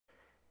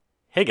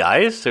Hey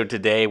guys, so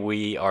today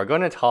we are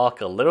going to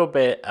talk a little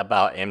bit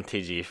about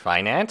MTG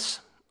Finance.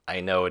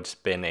 I know it's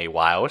been a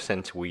while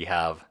since we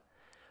have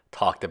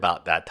talked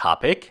about that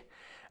topic.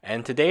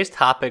 And today's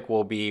topic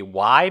will be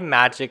why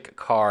Magic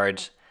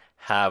cards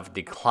have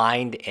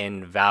declined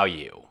in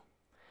value.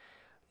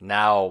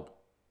 Now,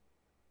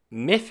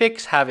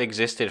 Mythics have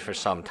existed for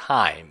some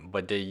time,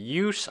 but the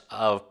use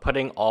of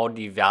putting all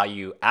the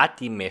value at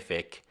the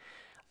Mythic,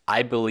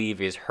 I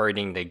believe, is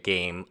hurting the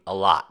game a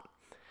lot.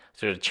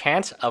 So the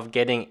chance of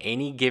getting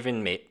any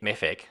given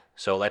Mythic,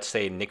 so let's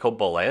say Nicol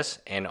Bolas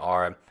in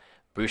our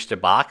booster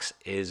box,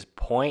 is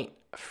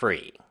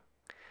 0.3.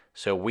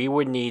 So we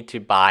would need to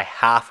buy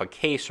half a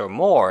case or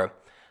more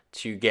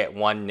to get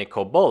one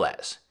Nicol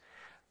Bolas.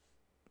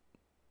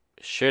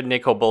 Should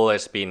Nicol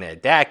Bolas be in a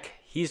deck,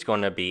 he's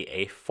going to be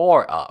a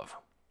 4 of.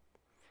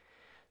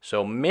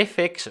 So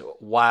Mythics,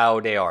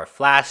 while they are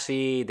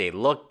flashy, they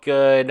look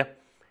good,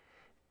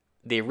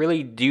 they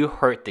really do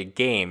hurt the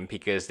game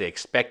because the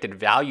expected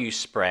value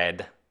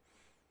spread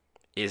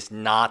is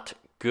not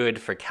good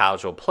for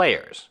casual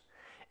players.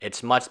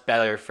 It's much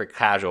better for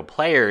casual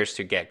players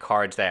to get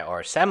cards that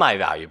are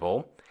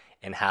semi-valuable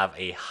and have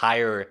a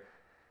higher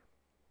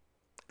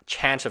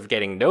chance of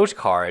getting those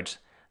cards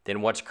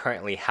than what's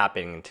currently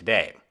happening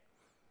today.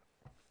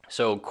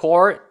 So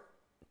Core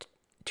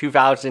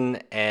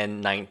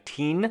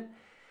 2019,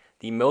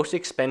 the most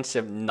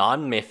expensive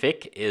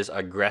non-mythic is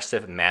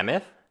Aggressive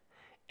Mammoth,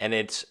 and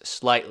it's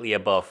slightly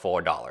above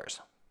 $4.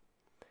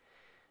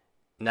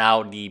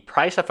 Now, the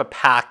price of a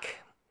pack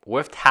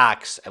with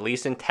tax, at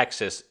least in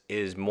Texas,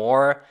 is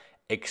more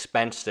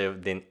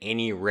expensive than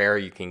any rare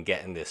you can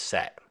get in this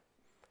set.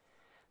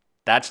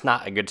 That's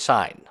not a good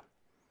sign.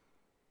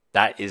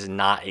 That is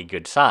not a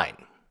good sign.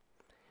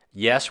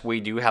 Yes, we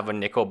do have a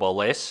Nicol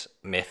Bolas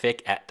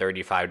Mythic at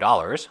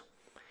 $35,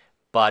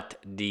 but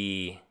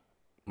the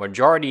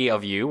majority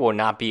of you will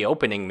not be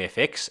opening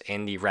Mythics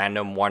in the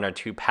random 1 or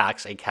 2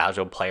 packs a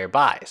casual player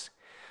buys.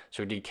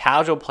 So the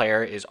casual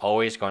player is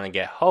always going to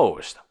get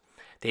hosed.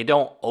 They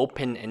don't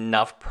open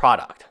enough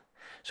product.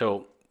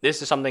 So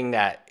this is something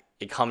that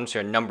it comes to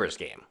a numbers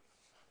game.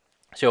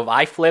 So if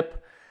I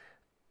flip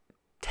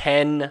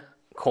 10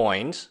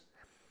 coins,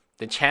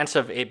 the chance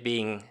of it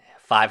being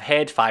 5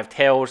 heads, 5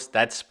 tails,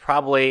 that's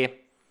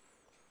probably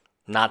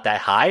not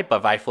that high.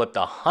 But if I flipped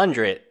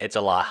 100, it's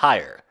a lot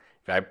higher.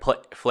 If I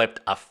flipped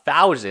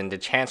 1,000, the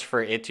chance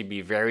for it to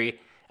be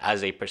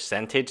as a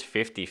percentage,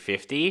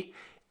 50-50,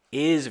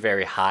 is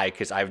very high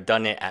because I've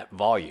done it at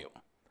volume.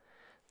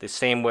 The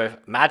same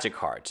with Magic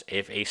cards.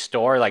 If a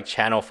store like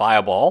Channel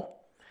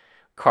Fireball,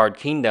 Card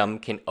Kingdom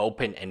can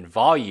open in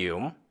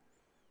volume,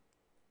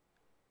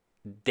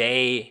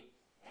 they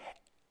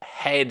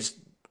hedge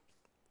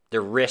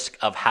the risk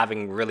of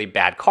having really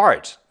bad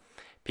cards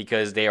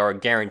because they are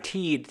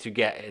guaranteed to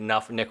get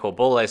enough Nicol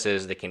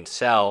Bolases they can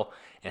sell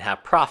and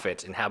have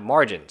profits and have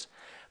margins.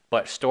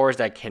 But stores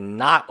that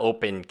cannot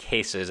open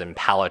cases and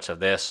pallets of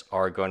this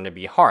are going to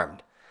be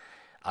harmed.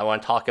 I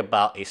want to talk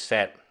about a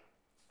set,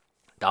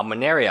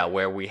 Dominaria,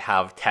 where we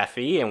have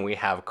Teffi and we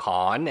have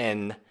Khan,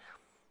 and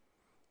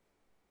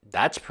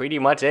that's pretty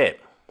much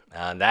it.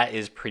 That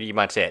is pretty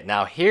much it.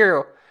 Now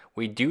here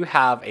we do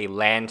have a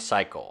land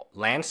cycle.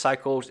 Land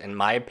cycles, in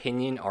my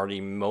opinion, are the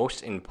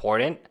most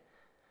important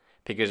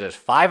because there's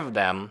 5 of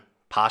them,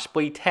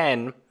 possibly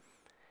 10,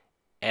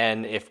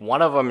 and if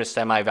one of them is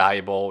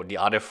semi-valuable, the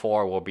other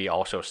 4 will be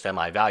also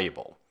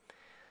semi-valuable.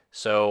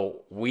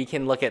 So we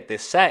can look at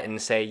this set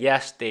and say,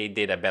 yes, they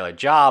did a better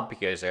job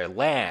because they're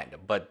land,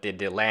 but did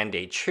the land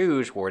they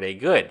choose, were they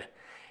good?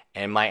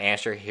 And my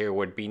answer here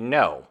would be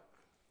no.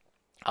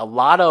 A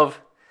lot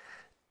of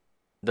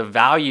the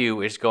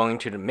value is going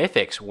to the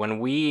Mythics. When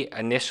we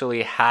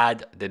initially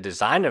had the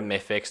design of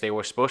Mythics, they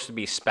were supposed to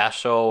be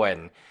special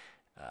and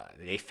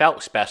they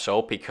felt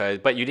special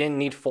but you didn't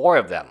need 4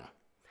 of them.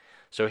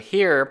 So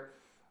here,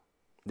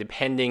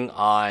 depending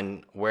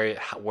on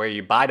where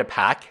you buy the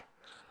pack,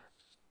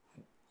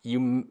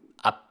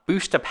 a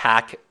booster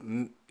pack,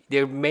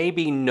 there may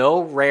be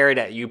no rare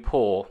that you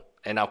pull,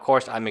 and of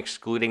course I'm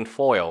excluding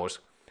foils,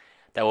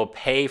 that will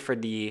pay for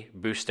the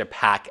booster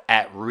pack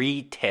at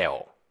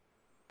retail.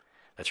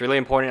 That's really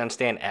important to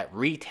understand, at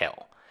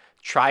retail.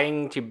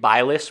 Trying to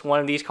buy list one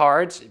of these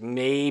cards,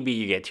 maybe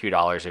you get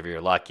 $2 if you're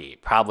lucky,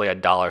 probably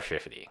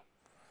 $1.50.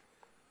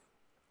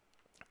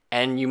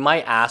 And you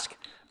might ask,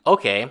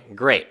 okay,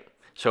 great.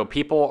 So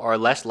people are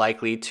less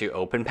likely to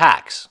open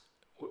packs.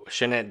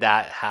 Shouldn't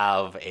that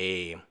help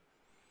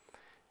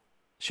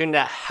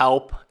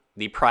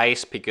the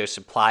price because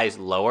supply is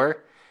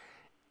lower?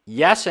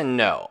 Yes and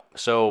no.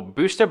 So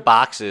booster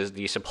boxes,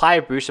 the supply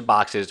of booster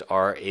boxes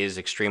is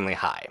extremely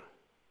high.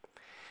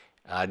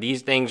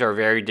 These things are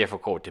very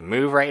difficult to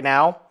move right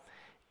now.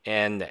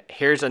 And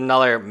here's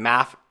another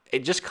math. It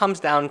just comes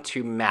down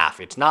to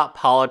math. It's not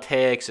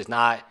politics. It's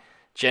not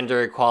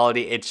gender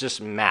equality. It's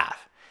just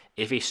math.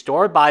 If a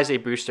store buys a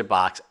booster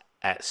box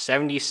at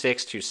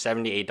 $76 to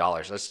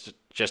 $78, let's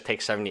just take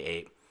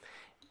 $78,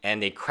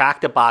 and they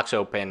crack the box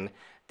open,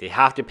 They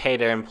have to pay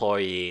their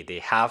employee. They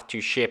have to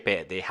ship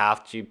it. They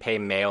have to pay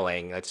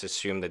mailing. Let's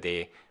assume that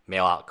they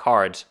mail out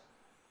cards.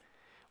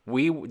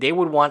 They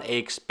would want an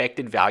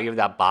expected value of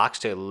that box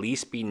to at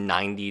least be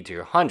 90 to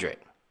 100.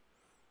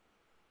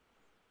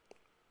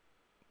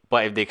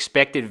 But if the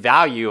expected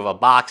value of a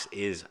box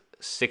is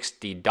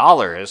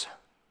 $60,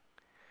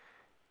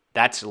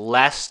 that's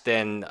less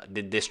than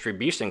the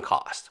distribution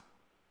cost.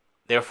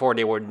 Therefore,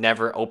 they would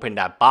never open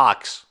that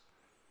box.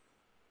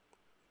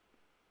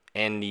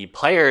 And the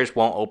players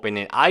won't open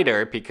it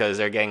either because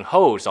they're getting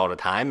hosed all the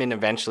time. And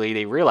eventually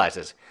they realize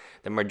this.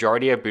 The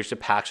majority of booster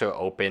packs are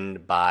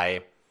opened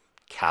by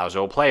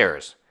casual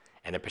players.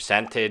 And the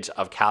percentage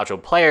of casual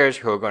players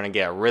who are going to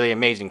get a really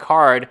amazing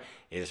card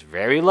is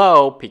very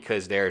low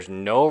because there's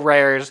no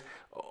rares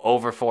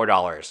over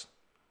 $4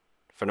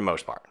 for the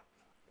most part.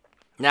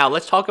 Now,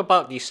 let's talk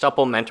about the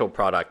supplemental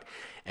product.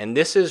 And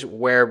this is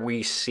where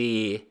we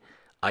see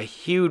a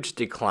huge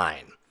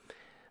decline.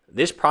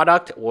 This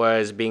product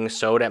was being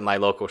sold at my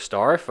local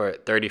store for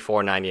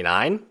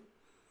 $34.99.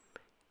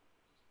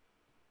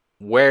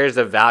 Where's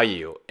the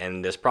value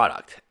in this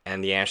product?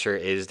 And the answer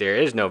is there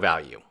is no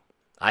value.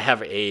 I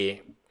have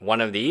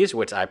one of these,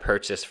 which I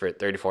purchased for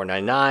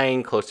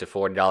 $34.99, close to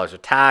 $40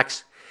 of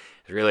tax.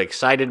 I was really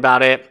excited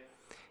about it.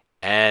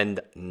 And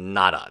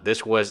nada.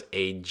 This was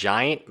a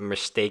giant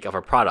mistake of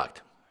a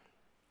product.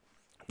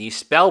 The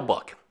spell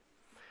book,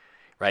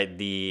 right?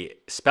 The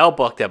spell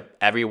book that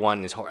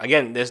everyone is...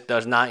 Again, this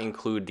does not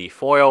include the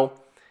foil.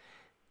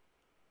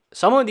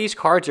 Some of these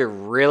cards are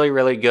really,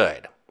 really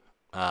good.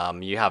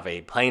 You have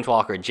a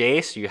Planeswalker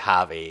Jace. You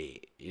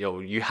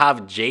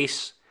have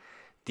Jace,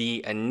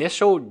 the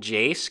initial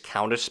Jace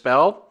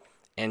counterspell,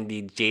 and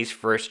the Jace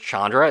first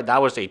Chandra.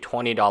 That was a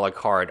 $20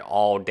 card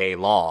all day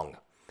long,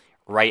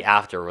 right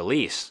after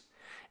release.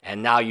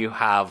 And now you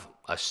have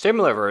a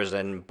similar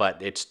version,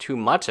 but it's too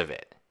much of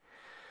it.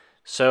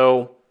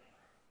 So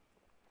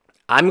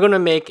I'm going to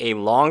make a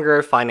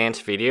longer finance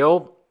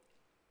video.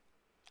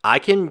 I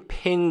can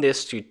pin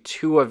this to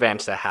two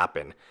events that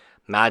happen.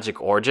 Magic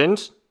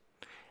Origins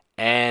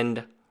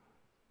and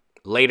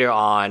later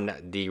on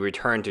the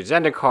Return to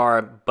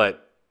Zendikar,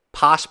 but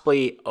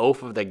possibly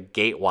Oath of the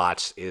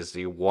Gatewatch is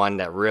the one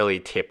that really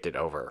tipped it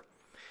over.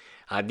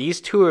 These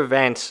two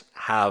events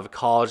have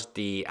caused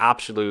the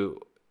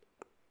absolute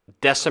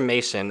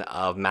decimation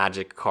of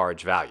Magic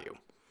cards' value.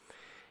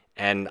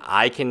 And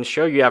I can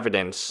show you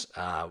evidence.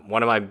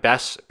 One of my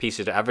best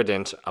pieces of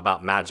evidence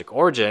about Magic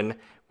Origin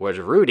was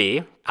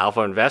Rudy,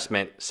 Alpha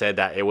Investment, said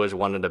that it was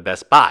one of the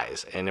best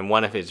buys. And in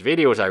one of his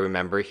videos, I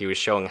remember, he was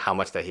showing how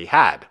much that he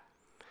had.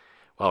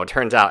 Well, it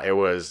turns out it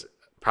was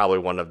probably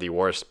one of the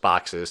worst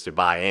boxes to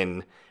buy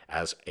in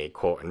as a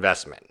quote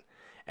investment.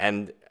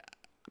 And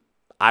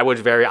I was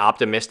very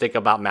optimistic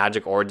about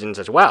Magic Origins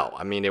as well.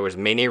 I mean, there was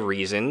many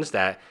reasons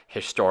that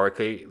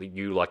historically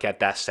you look at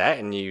that set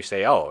and you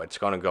say, oh, it's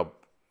going to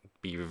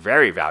be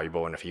very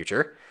valuable in the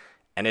future.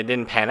 And it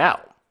didn't pan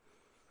out.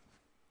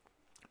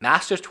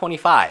 Masters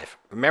 25.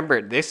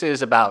 Remember, this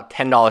is about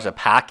 $10 a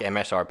pack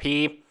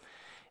MSRP.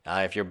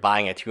 If you're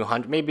buying at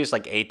 200, maybe it's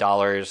like $8,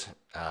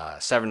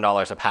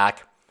 $7 a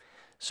pack.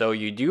 So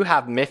you do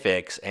have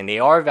mythics, and they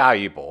are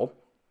valuable.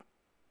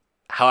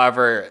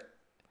 However,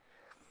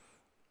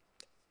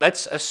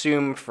 let's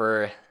assume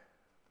for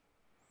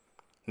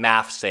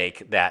math's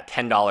sake that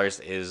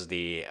 $10 is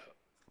the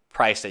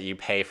price that you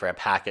pay for a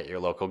pack at your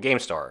local game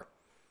store.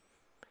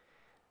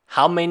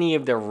 How many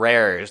of the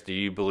rares do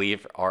you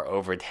believe are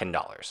over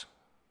 $10?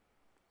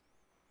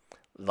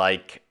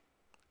 Like,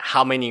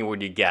 how many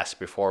would you guess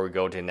before we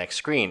go to the next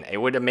screen? It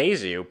would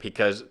amaze you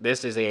because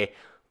this is a,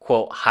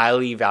 quote,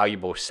 highly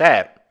valuable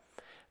set,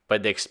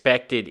 but the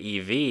expected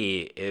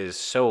EV is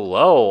so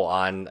low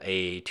on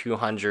a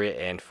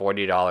 $240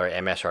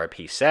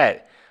 MSRP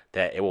set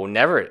that it will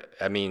never,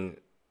 I mean,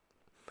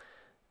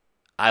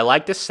 I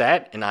like the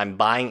set and I'm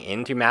buying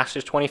into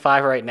Masters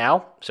 25 right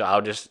now, so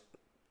I'll just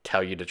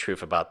tell you the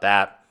truth about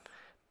that.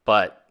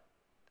 But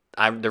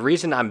the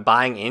reason I'm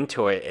buying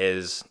into it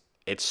is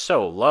it's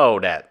so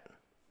low that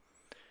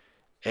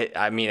it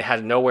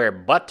has nowhere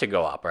but to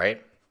go up,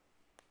 right?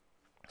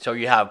 So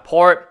you have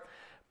Port,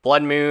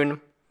 Blood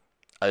Moon,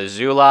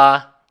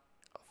 Azula,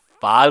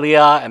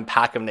 Thalia, and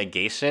Pack of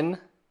Negation.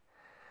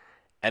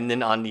 And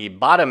then on the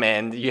bottom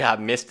end, you have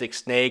Mystic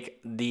Snake.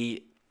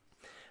 The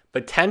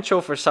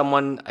potential for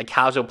someone, a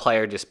casual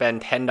player, to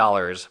spend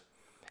 $10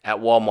 at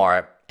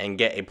Walmart and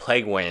get a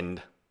Plague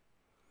Wind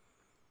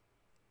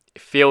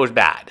feels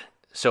bad.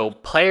 So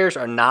players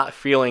are not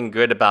feeling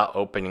good about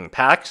opening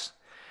packs.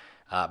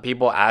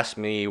 People ask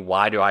me,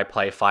 why do I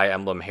play Fire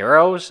Emblem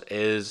Heroes?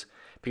 Is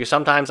because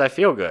sometimes I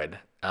feel good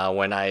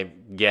when I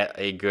get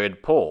a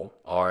good pull,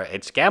 or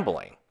it's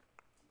gambling.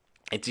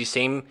 It's the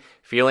same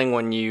feeling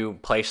when you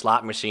play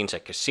slot machines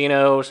at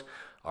casinos,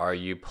 or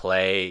you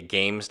play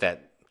games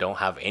that don't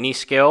have any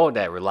skill,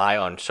 that rely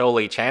on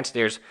solely chance.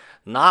 There's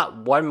not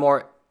one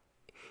more.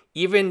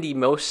 Even the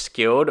most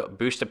skilled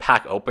booster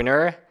pack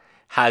opener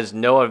has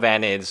no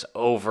advantage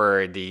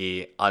over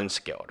the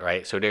unskilled,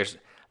 right? So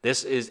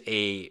this is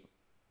a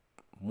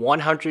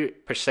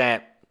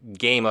 100%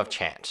 game of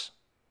chance.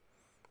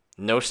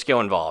 No skill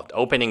involved.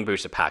 Opening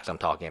booster packs I'm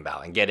talking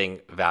about and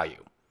getting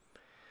value.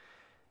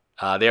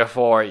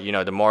 Therefore, you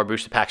know, the more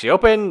booster packs you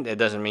open, it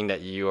doesn't mean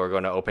that you are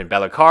going to open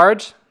better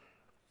cards.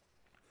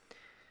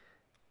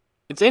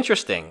 It's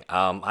interesting.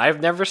 I've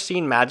never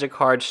seen Magic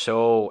cards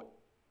so...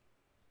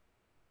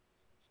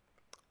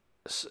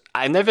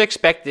 I never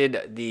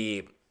expected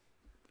the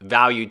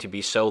value to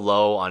be so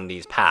low on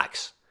these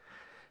packs.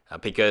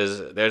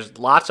 Because there's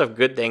lots of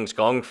good things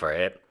going for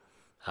it.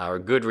 Or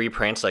good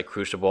reprints like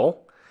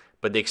Crucible.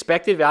 But the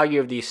expected value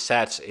of these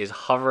sets is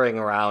hovering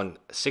around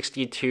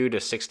 $62 to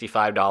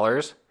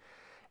 $65.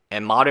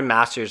 And Modern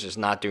Masters is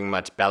not doing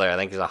much better. I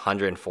think it's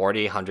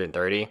 140,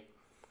 130.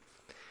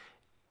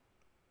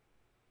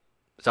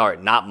 Sorry,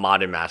 not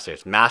Modern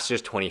Masters.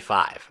 Masters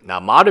 25. Now,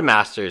 Modern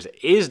Masters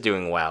is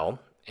doing well.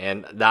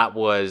 And that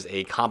was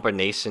a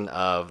combination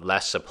of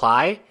less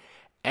supply.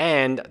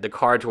 And the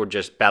cards were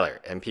just better.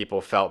 And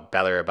people felt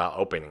better about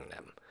opening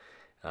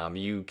them.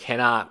 You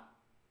cannot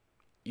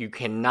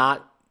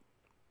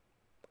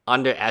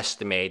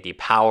underestimate the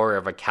power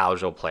of a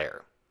casual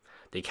player.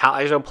 The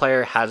casual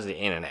player has the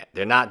internet.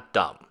 They're not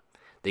dumb.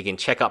 They can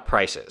check up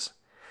prices.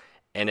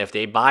 And if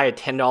they buy a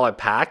 $10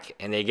 pack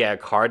and they get a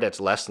card that's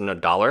less than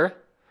 $1,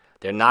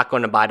 they're not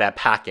going to buy that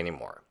pack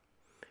anymore.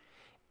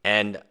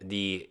 And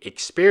the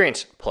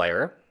experienced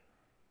player,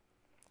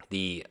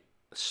 the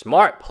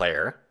smart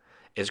player,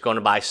 is going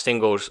to buy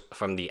singles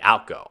from the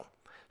outgo.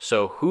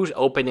 So who's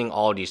opening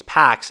all these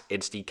packs?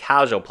 It's the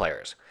casual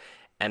players.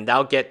 And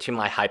that'll get to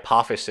my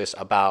hypothesis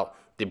about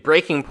the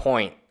breaking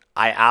point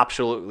I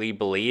absolutely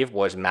believe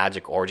was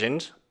Magic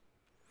Origins.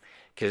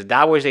 Because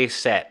that was a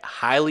set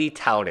highly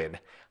touted,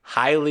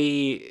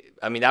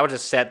 that was a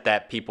set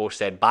that people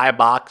said, buy a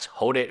box,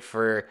 hold it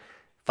for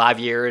 5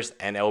 years,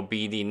 and it'll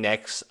be the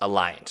next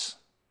Alliance.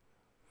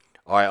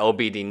 Or it'll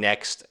be the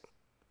next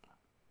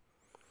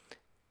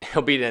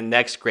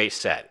great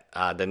set.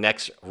 The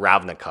next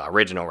Ravnica,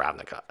 original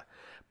Ravnica.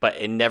 But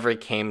it never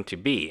came to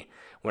be.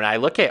 When I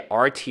look at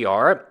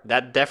RTR,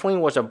 that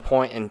definitely was a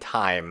point in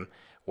time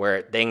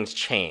where things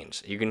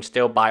changed. You can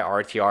still buy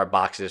RTR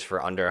boxes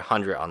for under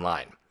 100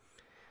 online.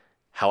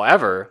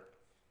 However,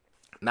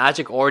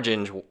 Magic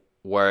Origins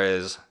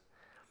was,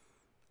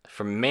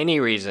 for many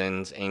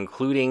reasons,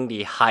 including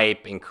the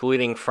hype,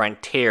 including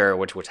Frontier,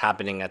 which was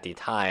happening at the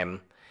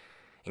time,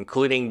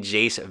 including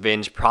Jace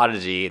Vinge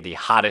Prodigy, the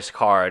hottest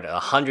card, a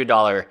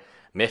 $100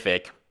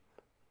 Mythic,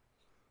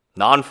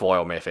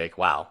 non-foil Mythic,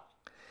 wow.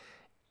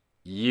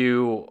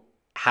 You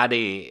had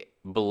a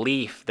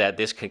belief that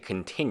this could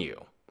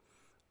continue,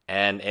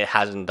 and it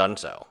hasn't done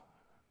so.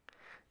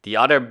 The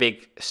other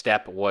big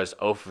step was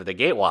Over the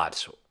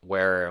Gatewatch,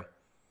 where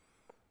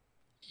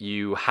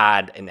you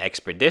had an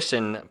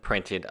Expedition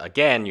printed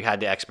again. You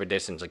had the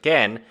Expeditions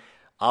again.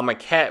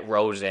 Amonkhet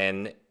rose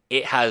in.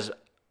 It has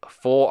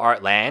full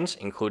art lands,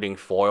 including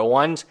foil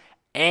ones,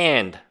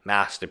 and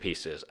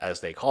masterpieces, as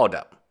they called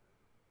them.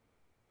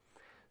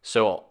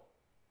 So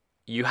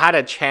you had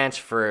a chance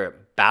for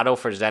Battle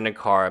for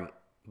Zendikar,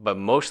 but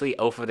mostly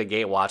Over the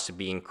Gatewatch to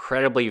be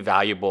incredibly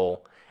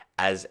valuable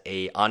as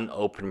a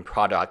unopened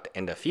product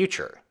in the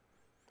future,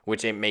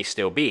 which it may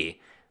still be.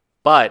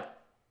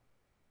 But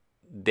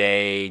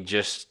they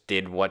just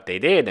did what they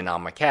did in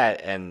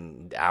Amonkhet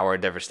and Hour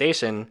of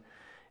Devastation,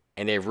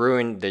 and they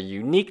ruined the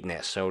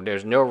uniqueness. So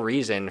there's no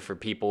reason for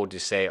people to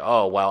say,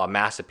 oh, well, a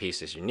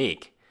masterpiece is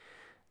unique.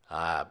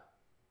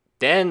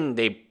 Then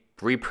they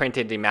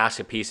reprinted the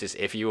masterpieces,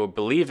 if you will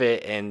believe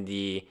it, in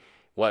the,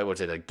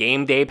 the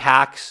game day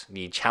packs,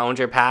 the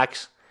challenger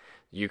packs,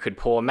 you could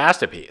pull a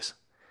masterpiece.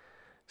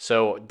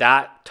 So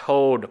that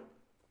told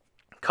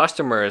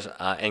customers,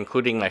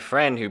 including my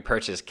friend who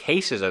purchased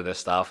cases of this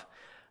stuff,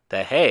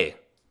 that, hey,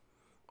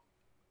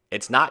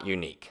 it's not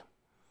unique.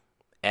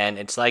 And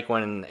it's like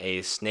when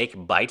a snake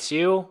bites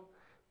you,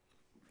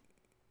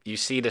 you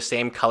see the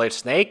same colored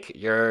snake,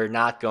 you're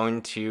not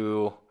going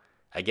to,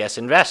 I guess,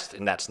 invest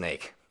in that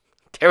snake.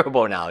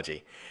 Terrible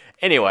analogy.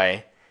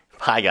 Anyway,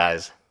 bye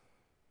guys.